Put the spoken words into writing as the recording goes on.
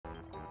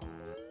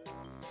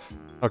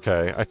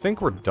Okay, I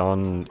think we're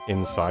done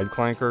inside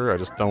Clanker. I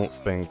just don't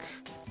think...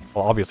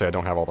 Well, obviously I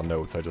don't have all the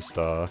notes. I just,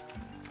 I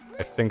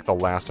think the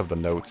last of the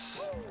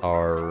notes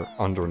are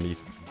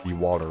underneath the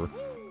water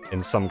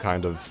in some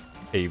kind of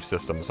cave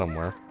system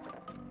somewhere.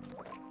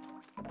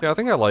 Yeah, I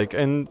think I like...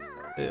 And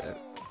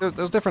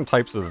there's different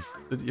types of...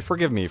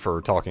 Forgive me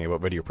for talking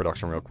about video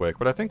production real quick,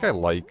 but I think I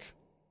like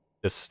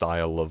this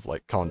style of,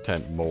 like,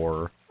 content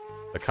more.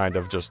 The kind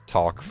of just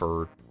talk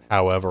for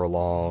however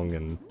long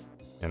and...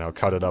 You know,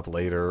 cut it up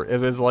later. It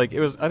was, I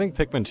think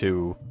Pikmin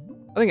 2,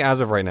 I think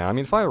as of right now, I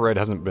mean, Fire Red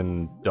hasn't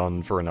been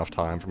done for enough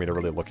time for me to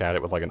really look at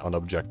it with, like, an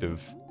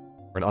unobjective,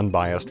 or an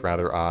unbiased,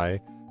 rather,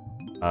 eye.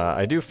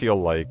 I do feel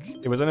like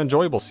it was an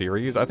enjoyable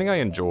series. I think I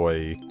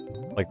enjoy,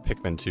 like,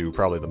 Pikmin 2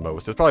 probably the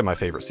most. It's probably my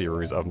favorite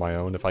series of my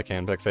own, if I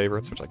can pick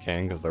favorites, which I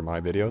can, because they're my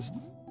videos.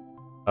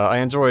 I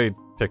enjoy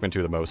Pikmin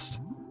 2 the most.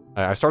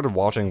 I started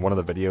watching one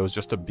of the videos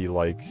just to be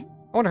like,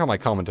 I wonder how my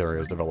commentary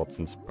has developed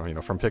since, you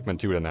know, from Pikmin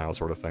 2 to now,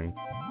 sort of thing.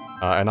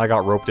 And I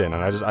got roped in,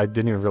 and I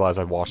didn't even realize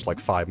I'd watched like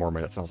 5 more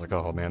minutes, and I was like,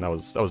 oh man, that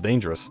was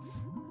dangerous.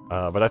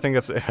 But I think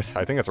it's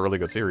a really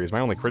good series.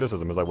 My only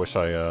criticism is I wish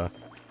I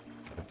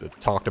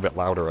talked a bit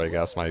louder. I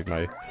guess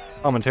my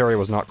commentary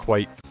was not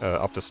quite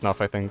up to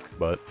snuff, I think,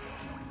 but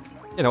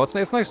you know, it's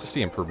nice to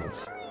see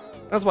improvements.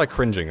 That's why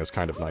cringing is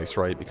kind of nice,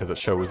 right? Because it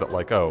shows that,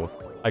 like, oh,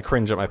 I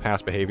cringe at my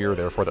past behavior,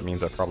 therefore that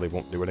means I probably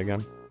won't do it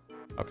again.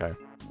 Okay,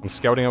 I'm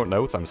scouting out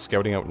notes.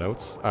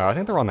 I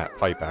think they're on that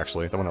pipe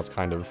actually, the one that's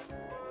kind of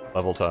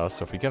level to us.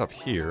 So if we get up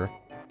here...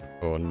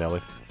 Oh, Nelly.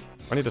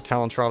 Do I need a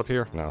talent shot up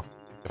here? No.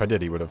 If I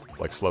did, he would have,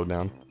 like, slowed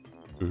down.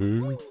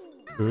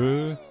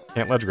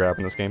 Can't ledge grab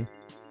in this game.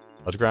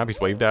 Ledge grab, he's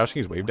wave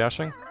dashing,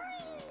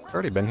 I've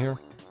already been here.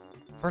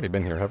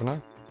 Haven't I?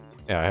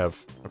 Yeah, I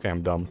have. Okay,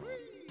 I'm dumb.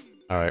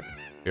 Alright.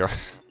 We are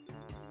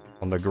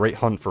on the great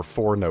hunt for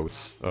 4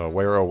 notes.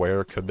 Where, oh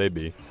where could they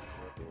be?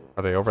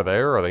 Are they over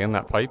there? Are they in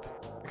that pipe?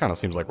 It kind of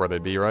seems like where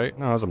they'd be, right?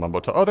 No, there's a mumbo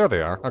token. Oh, there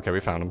they are. Okay, we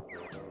found them.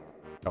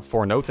 Got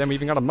 4 notes, and we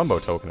even got a mumbo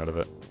token out of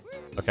it.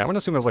 Okay, I'm gonna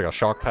assume there's like a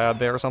shock pad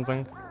there or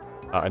something.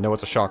 I know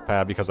it's a shock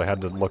pad because I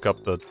had to look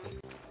up the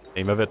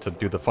name of it to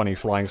do the funny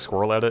flying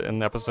squirrel edit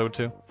in episode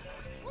 2.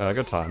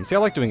 Good time. See, I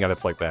like doing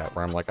edits like that,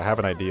 where I'm like, I have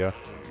an idea.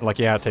 I'm like,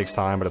 yeah, it takes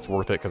time, but it's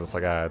worth it because it's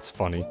like, it's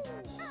funny.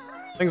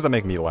 Things that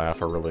make me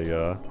laugh are really,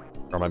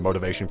 where my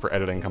motivation for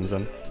editing comes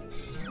in.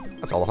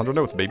 That's all 100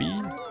 notes, baby!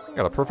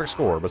 Got a perfect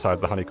score,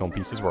 besides the honeycomb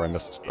pieces where I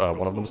missed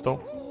one of them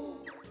still.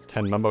 It's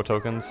 10 mumbo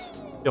tokens.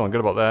 Feeling good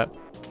about that.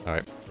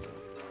 Alright.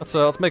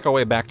 Let's make our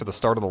way back to the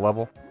start of the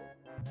level.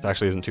 It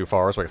actually isn't too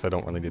far, so I guess I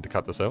don't really need to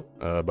cut this out.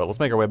 But let's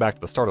make our way back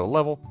to the start of the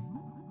level.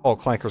 Oh,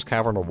 Clanker's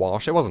Cavern to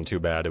wash. It wasn't too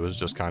bad, it was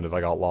just kind of,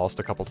 I got lost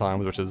a couple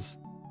times, which is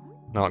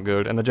not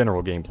good. And the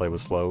general gameplay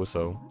was slow,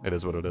 so it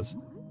is what it is.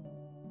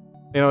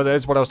 You know,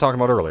 that's what I was talking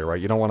about earlier, right?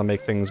 You don't want to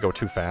make things go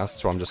too fast,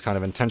 so I'm just kind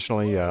of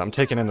intentionally, I'm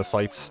taking in the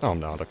sights. No, I'm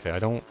not, okay, I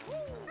don't...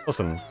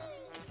 Listen,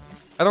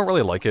 I don't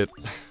really like it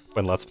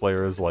when Let's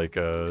Players, like,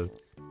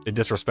 they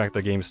disrespect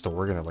the game's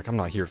story, and they're like, I'm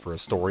not here for a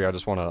story, I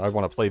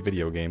wanna play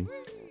video game.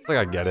 Like,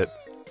 I get it.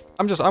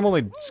 I'm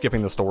only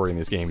skipping the story in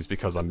these games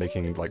because I'm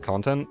making, like,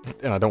 content,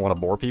 and I don't want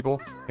to bore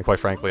people. And quite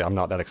frankly, I'm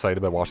not that excited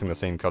about watching the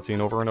same cutscene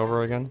over and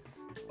over again.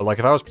 But, like,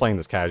 if I was playing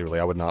this casually,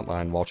 I would not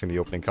mind watching the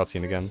opening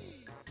cutscene again.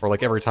 Or,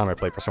 like, every time I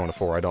play Persona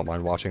 4, I don't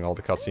mind watching all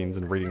the cutscenes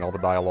and reading all the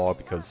dialogue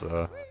because, it's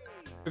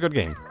a good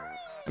game.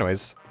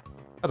 Anyways,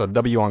 that's a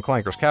W on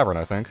Clanker's Cavern,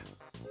 I think.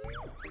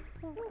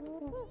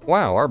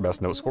 Wow, our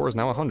best note score is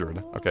now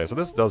 100. Okay, so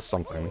this does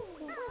something.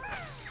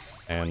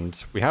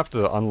 And we have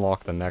to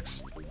unlock the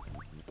next...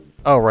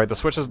 Oh, right, the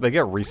switches, they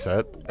get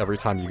reset every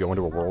time you go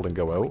into a world and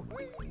go out.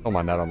 Don't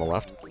mind that on the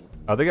left.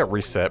 They get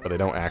reset, but they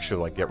don't actually,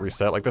 like, get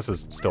reset. Like, this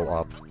is still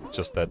up. It's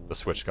just that the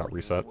switch got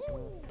reset.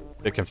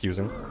 Bit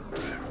confusing.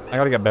 I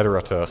gotta get better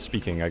at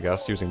speaking, I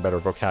guess, using better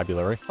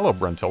vocabulary. Hello,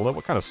 Brentilda.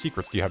 What kind of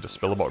secrets do you have to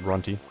spill about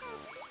Grunty?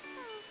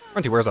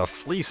 Grunty wears a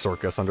flea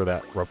circus under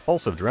that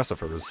repulsive dress of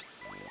hers.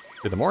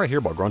 Dude, the more I hear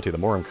about Grunty, the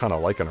more I'm kinda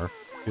liking her.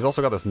 He's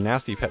also got this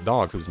nasty pet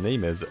dog whose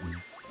name is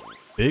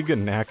Big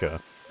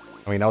Naka.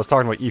 I mean, I was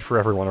talking about E for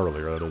everyone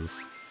earlier, that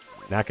is.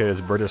 Naka is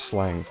British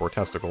slang for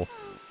testicle.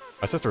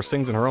 My sister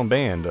sings in her own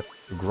band,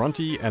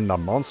 Grunty and the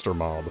Monster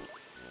Mob.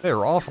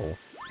 They're awful.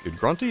 Dude,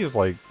 Grunty is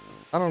like,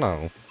 I don't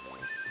know.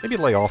 Maybe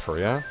lay off her,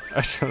 yeah?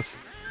 I just...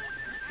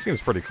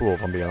 Seems pretty cool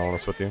if I'm being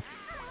honest with you.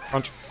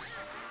 Crunch.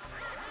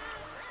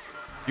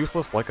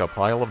 Useless like a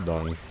pile of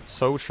dung.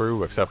 So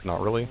true, except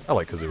not really. I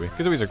like Kazooie.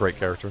 Kazooie's a great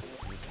character.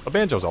 But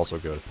Banjo's also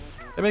good.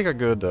 They make a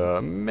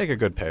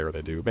good pair,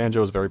 they do.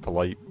 Banjo's very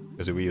polite.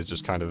 Kazooie is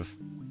just kind of...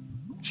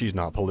 She's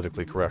not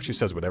politically correct. She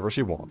says whatever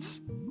she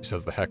wants. She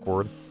says the heck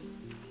word.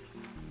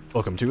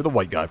 Welcome to the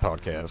White Guy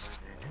Podcast.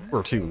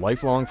 We're 2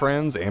 lifelong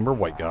friends, and we're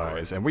white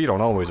guys, and we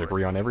don't always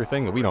agree on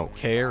everything, and we don't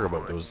care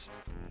about those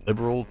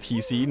liberal,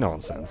 PC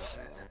nonsense.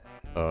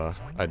 I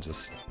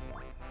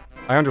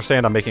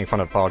understand I'm making fun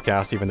of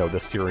podcasts, even though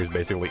this series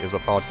basically is a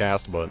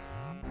podcast, but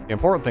the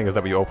important thing is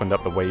that we opened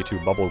up the way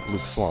to Bubble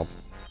Gloop Swamp.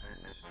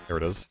 Here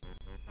it is.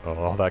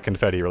 Oh, that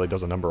confetti really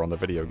does a number on the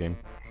video game.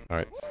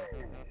 Alright.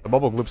 The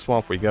Bubble Gloop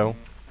Swamp we go.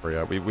 Or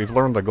yeah, we've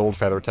learned the gold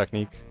feather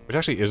technique, which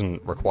actually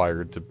isn't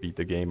required to beat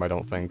the game, I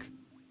don't think.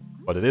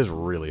 But it is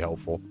really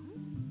helpful.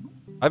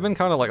 I've been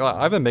kind of like,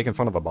 I've been making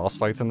fun of the boss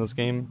fights in this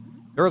game.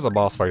 There is a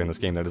boss fight in this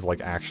game that is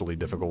like actually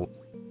difficult.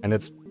 And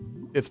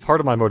it's part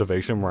of my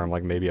motivation where I'm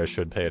like, maybe I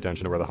should pay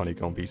attention to where the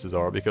honeycomb pieces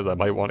are because I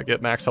might want to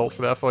get max health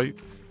for that fight.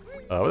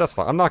 But that's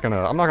fine. I'm not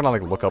gonna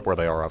like look up where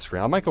they are off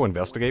screen. I might go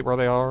investigate where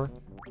they are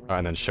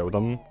and then show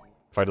them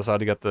if I decide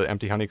to get the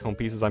empty honeycomb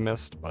pieces I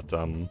missed. But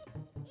I'm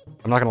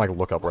not gonna like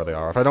look up where they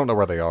are. If I don't know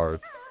where they are,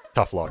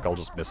 tough luck. I'll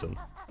just miss them.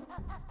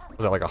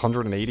 Was that like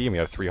 180 and we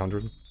had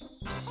 300?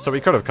 So we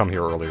could have come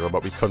here earlier,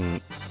 but we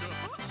couldn't.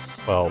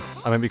 Well,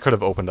 I mean, we could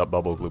have opened up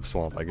Bubble Gloop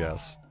Swamp, I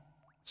guess.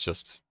 It's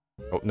just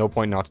no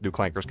point not to do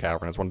Clanker's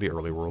Cavern. It's one of the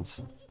early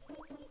worlds.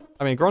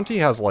 I mean, Grunty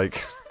has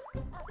like, I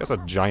guess a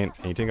giant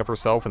painting of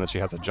herself, and then she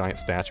has a giant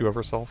statue of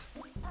herself.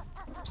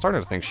 I'm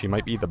starting to think she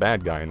might be the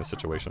bad guy in this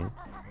situation.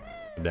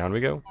 And down we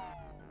go.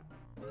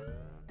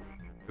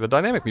 The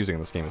dynamic music in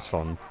this game is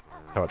fun.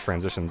 How it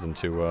transitions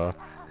into a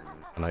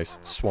nice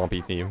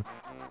swampy theme.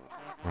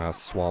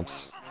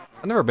 Swamps.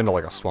 I've never been to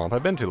like a swamp.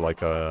 I've been to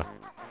like a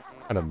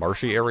kind of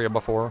marshy area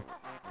before.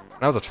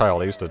 When I was a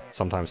child, I used to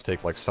sometimes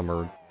take like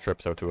summer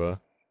trips out to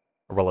a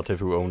relative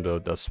who owned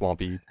a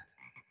swampy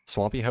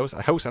house.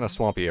 A house in a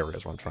swampy area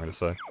is what I'm trying to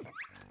say.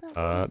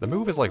 The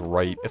move is like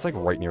it's like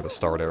right near the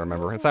start, I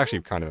remember. It's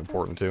actually kind of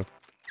important too.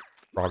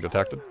 Frog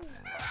detected.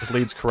 This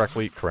leads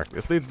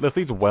This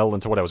leads well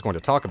into what I was going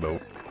to talk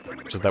about,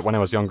 which is that when I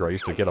was younger, I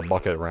used to get a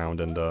bucket around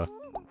and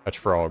catch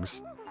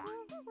frogs.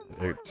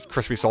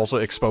 Crispy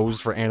salsa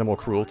exposed for animal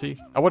cruelty.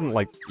 I wouldn't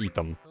like eat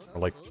them or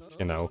like,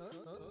 you know,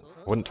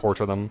 I wouldn't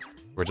torture them.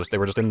 They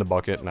were just in the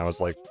bucket, and I was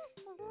like,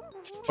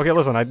 okay,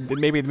 listen,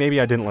 maybe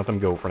I didn't let them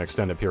go for an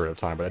extended period of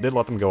time, but I did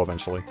let them go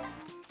eventually.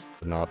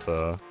 Did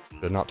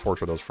not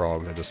torture those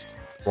frogs. I just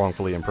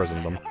wrongfully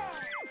imprisoned them.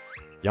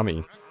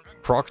 Yummy.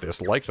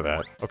 Croctus liked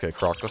that. Okay,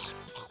 Croctus.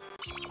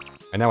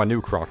 And now a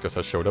new Croctus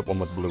has showed up, one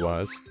with blue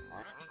eyes.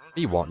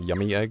 You want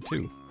yummy egg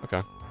too.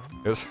 Okay.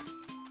 This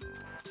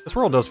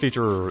world does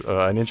feature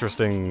an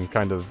interesting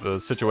kind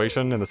of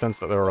situation in the sense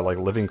that there are like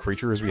living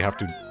creatures we have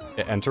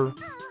to enter.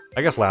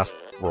 I guess last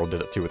world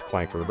did it too with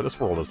Clanker, but this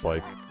world is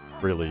like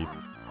really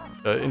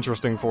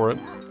interesting for it.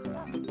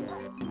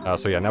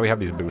 So yeah, now we have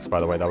these boots, by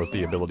the way. That was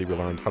the ability we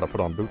learned, how to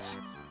put on boots.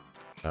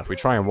 If we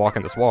try and walk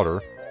in this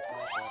water,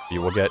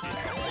 you will get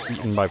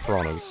eaten by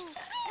piranhas.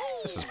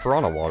 This is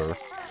piranha water.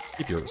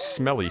 Keep your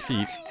smelly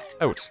feet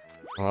out.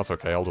 Well, that's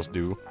okay. I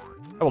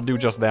will do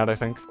just that, I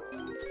think.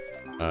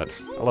 I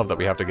love that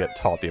we have to get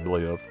taught the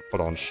ability to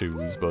put on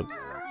shoes, but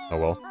oh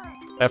well.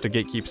 I have to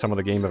gatekeep some of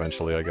the game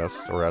eventually, I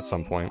guess, or at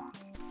some point.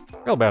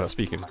 Real bad at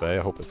speaking today.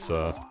 I hope it's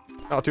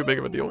not too big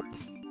of a deal.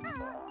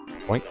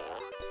 Boink.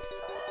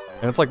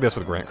 And it's like this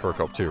with Grant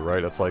Kirkhope too,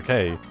 right? It's like,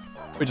 hey,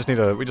 we just need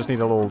a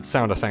little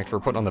sound effect for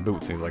putting on the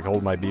boots. And he's like,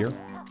 hold my beer.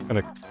 I'm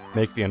gonna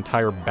make the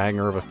entire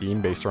banger of a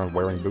theme based around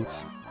wearing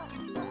boots.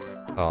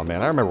 Oh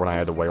man, I remember when I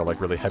had to wear like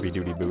really heavy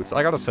duty boots.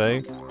 I gotta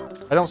say,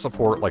 I don't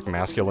support like the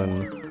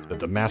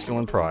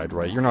masculine pride,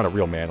 right? You're not a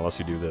real man unless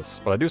you do this.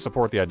 But I do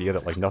support the idea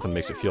that like nothing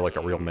makes it feel like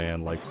a real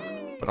man. Like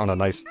put on a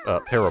nice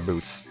pair of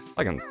boots.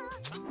 I can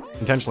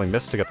intentionally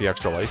miss to get the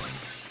extra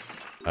life.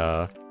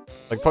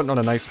 Like putting on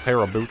a nice pair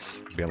of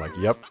boots, being like,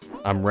 yep,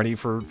 I'm ready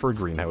for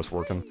greenhouse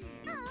working.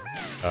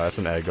 It's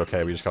an egg,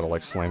 okay, we just gotta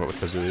like slam it with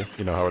Kazooie.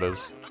 You know how it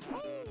is.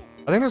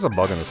 I think there's a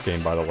bug in this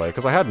game, by the way,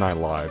 because I had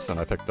 9 lives and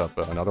I picked up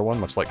another one,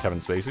 much like Kevin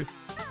Spacey.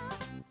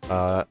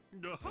 I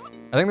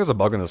think there's a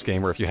bug in this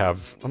game where if you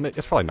have, I mean,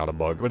 it's probably not a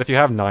bug, but if you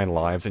have 9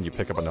 lives and you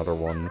pick up another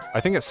one,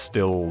 I think it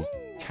still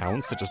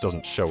counts, it just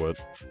doesn't show it.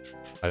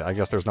 I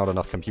guess there's not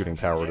enough computing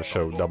power to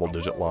show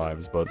double-digit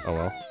lives, but oh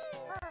well.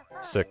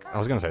 Sick. I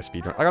was gonna say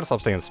speedrun. I gotta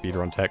stop saying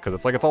speedrun tech, because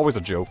it's always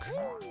a joke.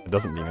 It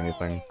doesn't mean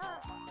anything.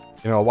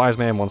 You know, a wise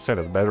man once said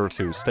it's better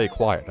to stay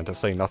quiet than to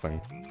say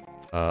nothing.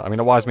 I mean,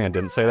 a wise man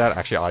didn't say that.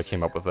 Actually, I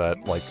came up with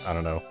that, like, I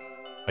don't know,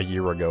 a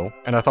year ago.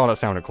 And I thought it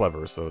sounded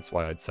clever, so that's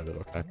why I'd said it,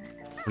 okay?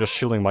 I'm just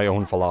shilling my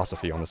own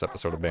philosophy on this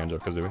episode of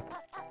Banjo-Kazooie.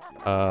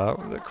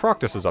 The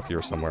Croctus is up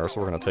here somewhere,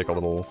 so we're gonna take a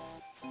little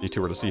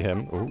detour to see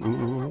him.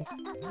 Ooh.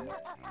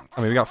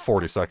 I mean, we got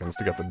 40 seconds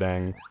to get the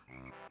dang...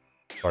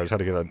 Sorry, I just had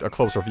to get a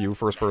closer view,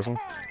 first person.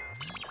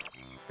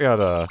 We got,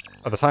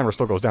 the timer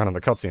still goes down in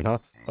the cutscene, huh?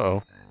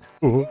 Uh-oh.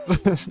 Ooh.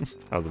 That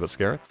was a bit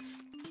scary.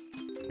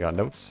 We got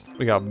notes.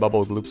 We got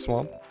Bubble Gloop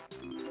Swamp.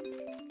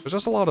 There's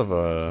just a lot of,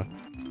 I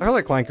feel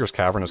like Clanker's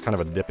Cavern is kind of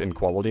a dip in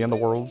quality in the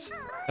worlds,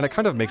 and it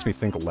kind of makes me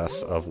think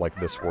less of, like,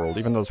 this world,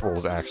 even though this world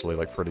is actually,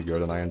 like, pretty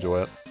good and I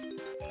enjoy it.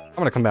 I'm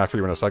gonna come back for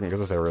you in a second, because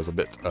this area is a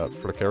bit,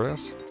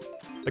 precarious.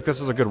 Like, this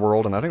is a good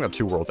world, and I think the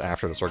 2 worlds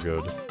after this are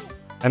good.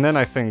 And then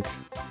I think...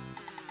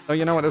 Oh,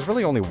 you know what? There's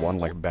really only one,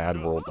 like,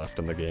 bad world left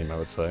in the game, I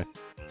would say.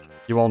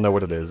 You all know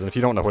what it is, and if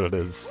you don't know what it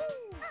is,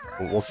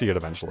 we'll see it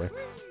eventually.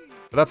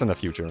 But that's in the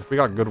future. We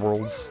got good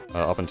worlds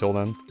up until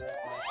then.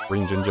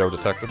 Green Jinjo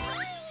detected.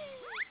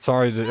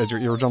 Sorry, is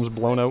your eardrums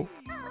blown out?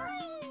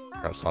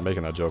 Gotta stop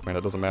making that joke, man.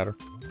 It doesn't matter.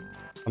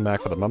 I'm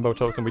back for the Mumbo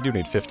token. We do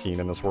need 15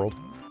 in this world.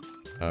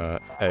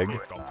 Egg.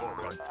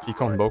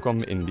 Ecom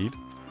Bokum, indeed.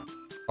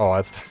 Oh,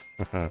 that's...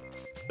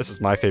 This is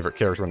my favorite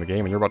character in the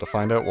game, and you're about to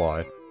find out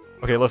why.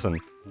 Okay, listen.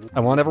 I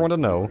want everyone to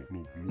know,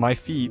 my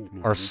feet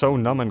are so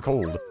numb and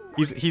cold.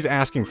 He's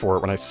asking for it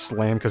when I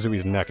slam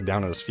Kazooie's neck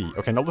down at his feet.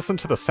 Okay, now listen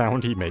to the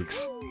sound he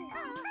makes.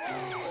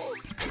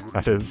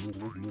 That is...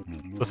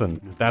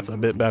 Listen, that's a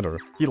bit better.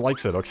 He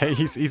likes it, okay?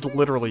 He's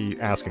literally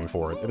asking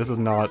for it. This is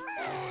not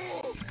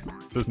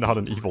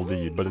an evil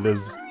deed, but it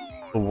is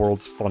the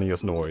world's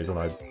funniest noise, and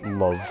I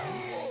love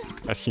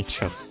that he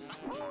just...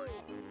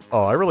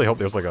 Oh, I really hope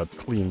there's like a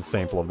clean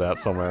sample of that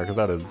somewhere, because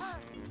that is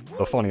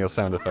the funniest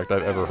sound effect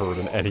I've ever heard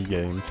in any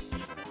game.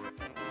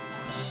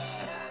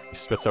 He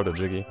spits out a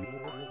Jiggy.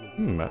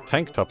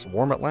 Tank Tup's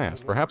warm at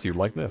last. Perhaps you'd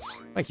like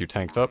this. Thank you,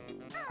 Tank Tup.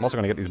 I'm also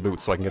gonna get these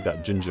boots so I can get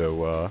that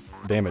Jinjo,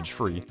 damage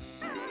free.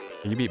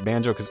 Can you beat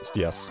Banjo-Kazooie?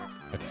 Yes.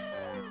 That's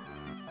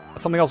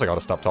something else I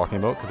gotta stop talking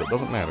about, because it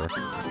doesn't matter.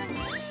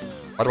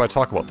 Why do I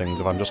talk about things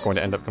if I'm just going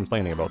to end up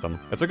complaining about them?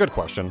 It's a good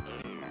question.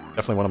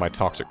 Definitely one of my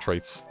toxic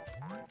traits.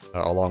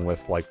 Along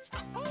with, like,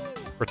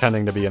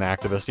 pretending to be an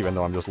activist even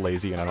though I'm just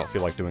lazy and I don't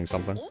feel like doing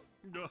something.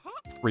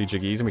 3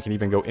 Jiggies, and we can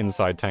even go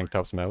inside Tank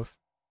Tup's mouth.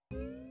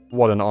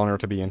 What an honor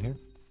to be in here.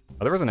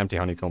 There is an empty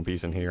honeycomb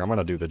piece in here. I'm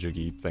gonna do the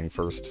Jiggy thing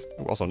first.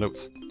 Ooh, also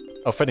notes.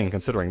 How fitting,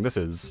 considering this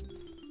is...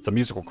 It's a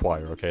musical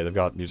choir, okay? They've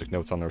got music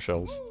notes on their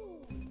shelves.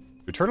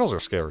 Dude, turtles are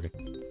scary.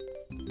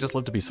 They just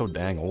live to be so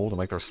dang old, and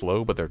like they're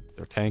slow, but they're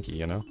tanky,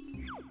 you know?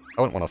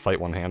 I wouldn't want to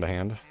fight one hand to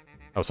hand.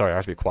 Oh, sorry, I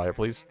have to be quiet,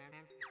 please.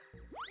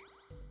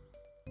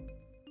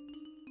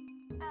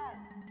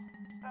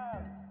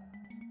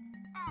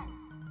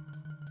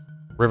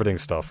 Riveting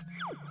stuff.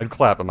 I'd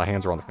clap, but my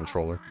hands are on the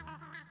controller.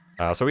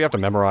 So we have to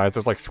memorize.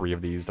 There's like 3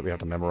 of these that we have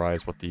to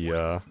memorize what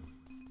the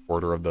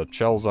order of the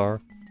shells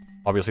are.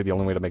 Obviously, the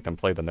only way to make them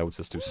play the notes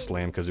is to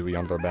slam Kazooie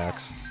on their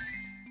backs.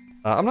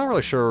 I'm not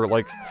really sure,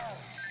 like...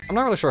 I'm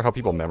not really sure how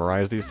people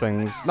memorize these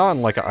things. Not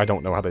in like I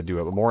don't know how they do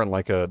it, but more in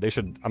like a... They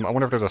should... I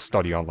wonder if there's a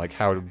study on like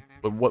how...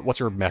 What's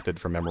your method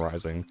for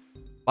memorizing?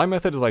 My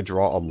method is I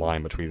draw a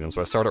line between them.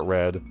 So I start at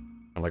red.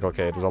 I'm like,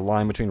 okay, there's a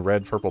line between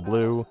red, purple,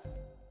 blue.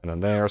 And then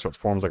there, so it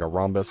forms like a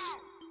rhombus.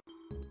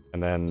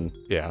 And then,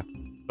 yeah.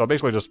 So it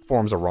basically just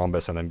forms a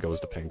rhombus and then goes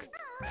to pink.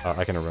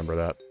 I can remember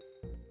that.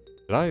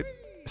 Did I...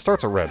 It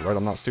starts at red, right?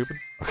 I'm not stupid?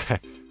 Okay.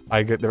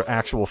 I get the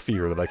actual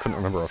fear that I couldn't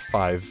remember a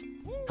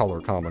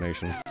 5-color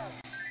combination.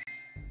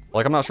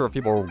 Like, I'm not sure if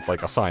people,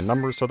 like, assign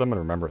numbers to them and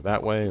remember it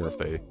that way, or if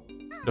they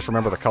just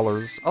remember the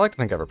colors. I like to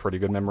think I have a pretty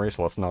good memory,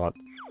 so let's not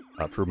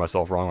prove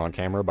myself wrong on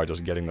camera by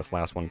just getting this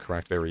last one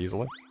correct very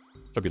easily.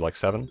 Should be like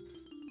 7.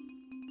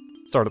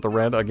 Start at the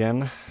red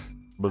again.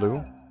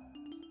 Blue.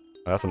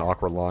 That's an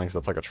awkward line, because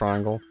that's like a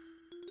triangle.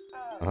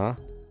 Uh-huh.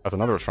 That's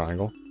another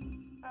triangle.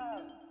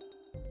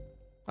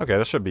 Okay,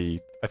 this should be...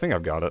 I think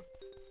I've got it.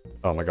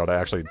 Oh my god, I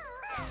actually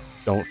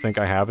don't think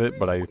I have it,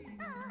 but I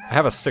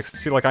have a 6...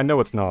 See, like, I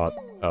know it's not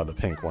the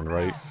pink one,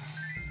 right?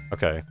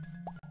 Okay.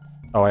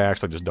 Oh, I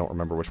actually just don't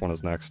remember which one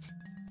is next.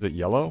 Is it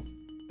yellow?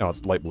 No,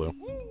 it's light blue.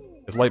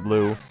 It's light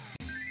blue,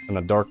 and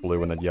then dark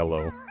blue, and then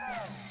yellow.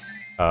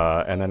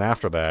 And then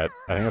after that,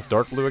 I think it's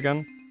dark blue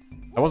again?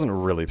 I wasn't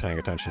really paying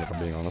attention, if I'm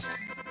being honest.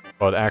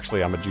 But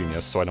actually, I'm a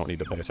genius, so I don't need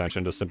to pay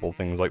attention to simple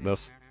things like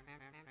this.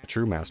 A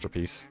true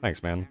masterpiece.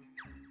 Thanks, man.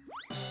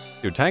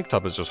 Dude, Tank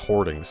Tup is just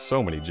hoarding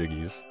so many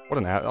Jiggies. What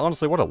an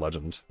honestly, what a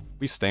legend.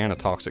 We stan a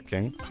Toxic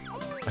King.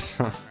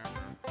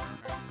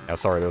 Yeah,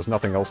 sorry, there's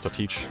nothing else to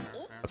teach.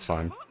 That's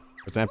fine.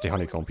 There's an empty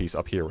honeycomb piece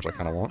up here, which I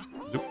kind of want.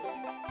 Zoop.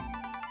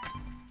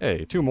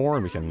 Hey, 2 more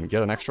and we can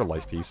get an extra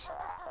life piece.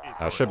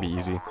 Should be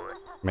easy.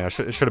 I mean, it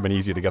should have been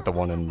easy to get the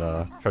one in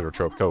Treasure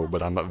Trove Cove,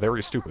 but I'm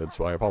very stupid,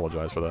 so I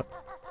apologize for that.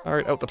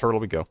 Alright, out the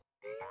turtle we go.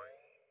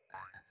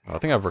 I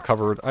think I've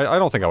recovered. I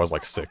don't think I was,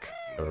 like, sick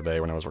the other day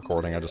when I was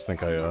recording. I just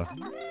think I had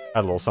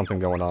a little something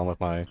going on with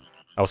my...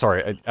 Oh,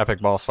 sorry, epic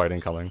boss fight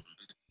incoming.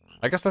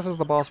 I guess this is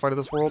the boss fight of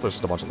this world. There's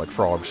just a bunch of, like,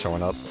 frogs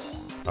showing up.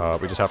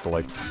 We just have to,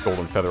 like,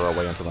 golden feather our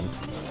way into them.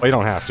 Well, you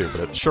don't have to, but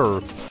it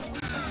sure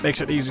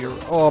makes it easier.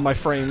 Oh, my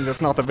frames.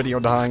 It's not the video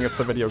dying, it's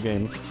the video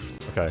game.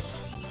 Okay.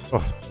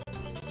 Oh,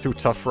 too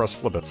tough for us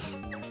flibbits.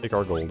 Take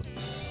our gold.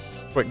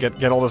 Quick,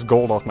 get all this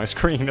gold off my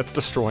screen. It's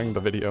destroying the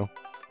video.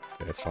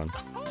 Okay, it's fun.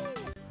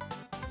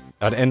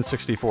 An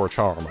N64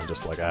 charm. I'm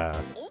just like,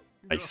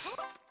 nice.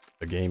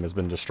 The game has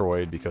been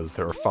destroyed because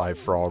there are 5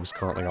 frogs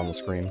currently on the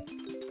screen.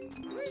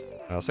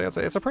 So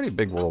it's a pretty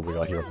big world we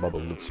got here with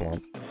Bubble Loop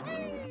Swamp.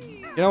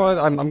 You know what?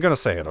 I'm gonna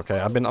say it, okay?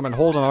 I've been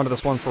holding on to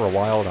this one for a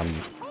while, and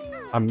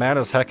I'm mad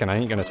as heck, and I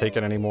ain't gonna take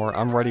it anymore.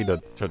 I'm ready to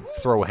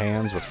throw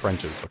hands with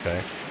French's,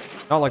 okay?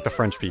 Not like the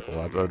French people.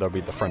 That'd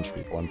be the French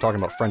people. I'm talking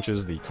about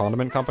French's, the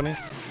condiment company.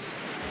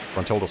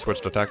 Until the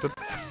switch detected.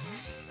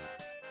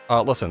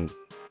 Listen,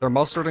 their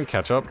mustard and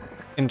ketchup,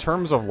 in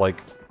terms of,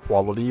 like,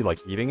 quality, like,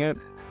 eating it,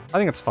 I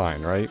think it's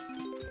fine, right?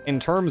 In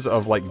terms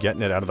of, like,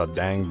 getting it out of the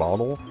dang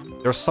bottle,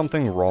 there's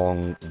something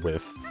wrong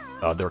with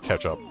their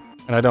ketchup.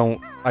 And I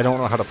don't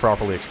know how to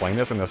properly explain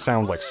this, and this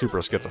sounds, like,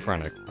 super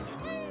schizophrenic.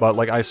 But,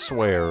 like, I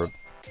swear...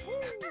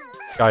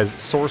 Guys,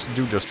 source,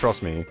 do just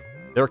trust me.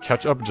 Their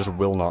ketchup just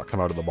will not come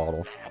out of the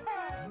bottle.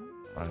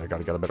 I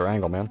gotta get a better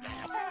angle, man.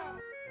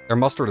 Their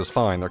mustard is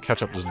fine, their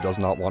ketchup just does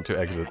not want to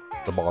exit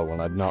the bottle,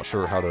 and I'm not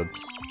sure how to...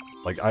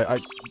 Like,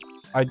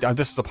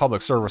 this is a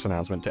public service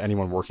announcement to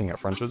anyone working at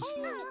French's.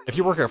 If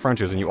you work at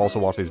French's and you also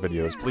watch these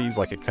videos, please,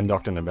 like,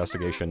 conduct an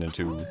investigation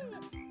into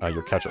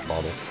your ketchup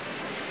bottle.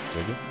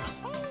 Maybe?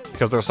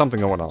 Because there's something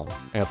going on.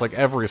 And it's like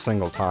every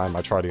single time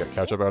I try to get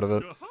ketchup out of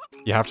it,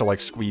 you have to, like,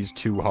 squeeze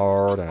too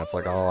hard, and it's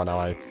like, oh, now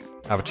I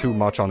have too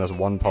much on this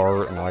one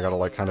part, and now I gotta,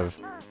 like, kind of...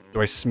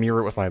 Do I smear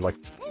it with my, like,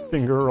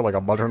 finger or, like,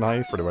 a butter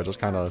knife, or do I just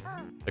kind of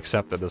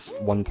accept that this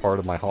one part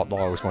of my hot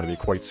dog is going to be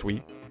quite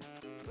sweet?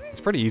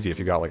 It's pretty easy if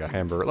you got, like, a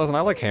hamburger. Listen,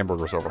 I like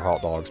hamburgers over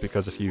hot dogs,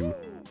 because if you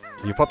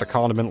put the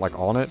condiment, like,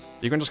 on it,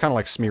 you can just kind of,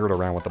 like, smear it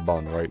around with the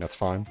bun, right? And that's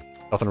fine.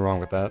 Nothing wrong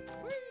with that.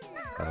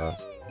 But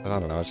I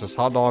don't know, it's just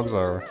hot dogs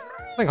are...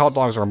 I think hot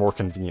dogs are a more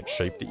convenient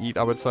shape to eat,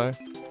 I would say.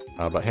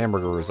 But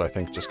hamburgers, I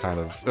think, just kind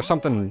of... There's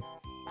something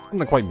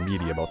quite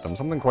meaty about them.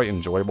 Something quite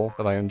enjoyable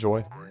that I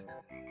enjoy.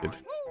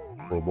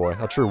 Oh boy,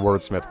 a true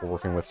wordsmith we're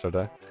working with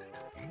today.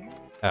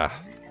 Ah.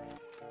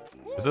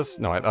 Is this...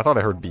 No, I thought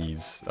I heard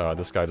bees.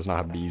 This guy does not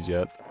have bees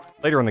yet.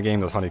 Later in the game,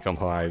 those honeycomb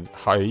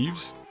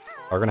hives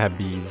are gonna have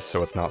bees,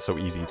 so it's not so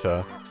easy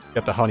to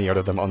get the honey out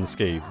of them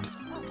unscathed.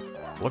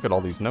 Look at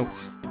all these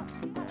notes.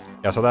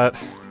 Yeah, so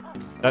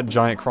that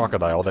giant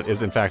crocodile that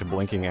is in fact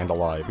blinking and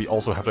alive, we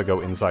also have to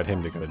go inside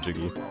him to get a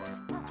Jiggy.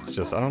 It's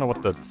just, I don't know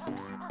what the...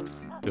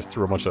 Just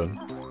threw a bunch of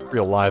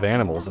real live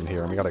animals in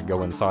here and we gotta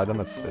go inside them.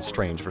 It's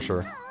strange for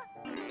sure.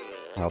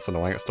 Oh, that's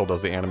annoying, it still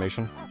does the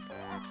animation.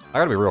 I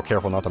gotta be real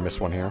careful not to miss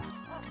one here.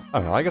 I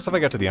don't know, I guess if I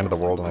get to the end of the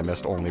world and I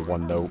missed only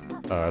one note,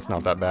 it's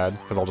not that bad,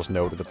 because I'll just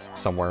know that it's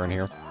somewhere in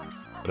here.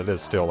 But it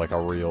is still like a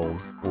real...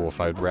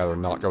 Oof, I'd rather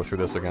not go through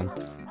this again.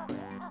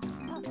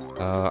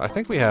 I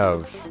think we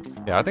have...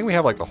 Yeah, I think we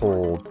have like the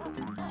whole...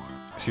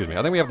 Excuse me,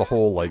 I think we have the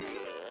whole like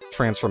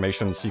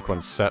transformation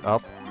sequence set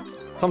up.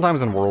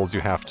 Sometimes in worlds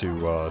you have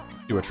to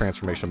do a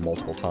transformation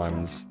multiple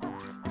times,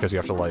 because you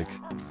have to like...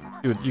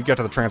 You get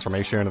to the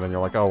transformation and then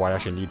you're like, oh, I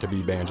actually need to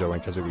be Banjo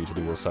and Kazooie to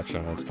do this section,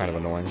 and it's kind of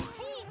annoying.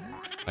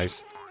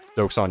 Nice.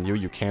 Joke's on you,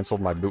 you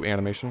cancelled my boot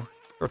animation. Is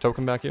there a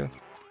token back here?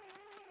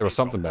 There was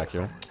something back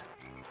here.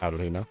 How did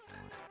he know?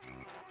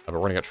 But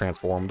we're gonna get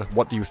transformed.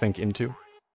 What do you think into?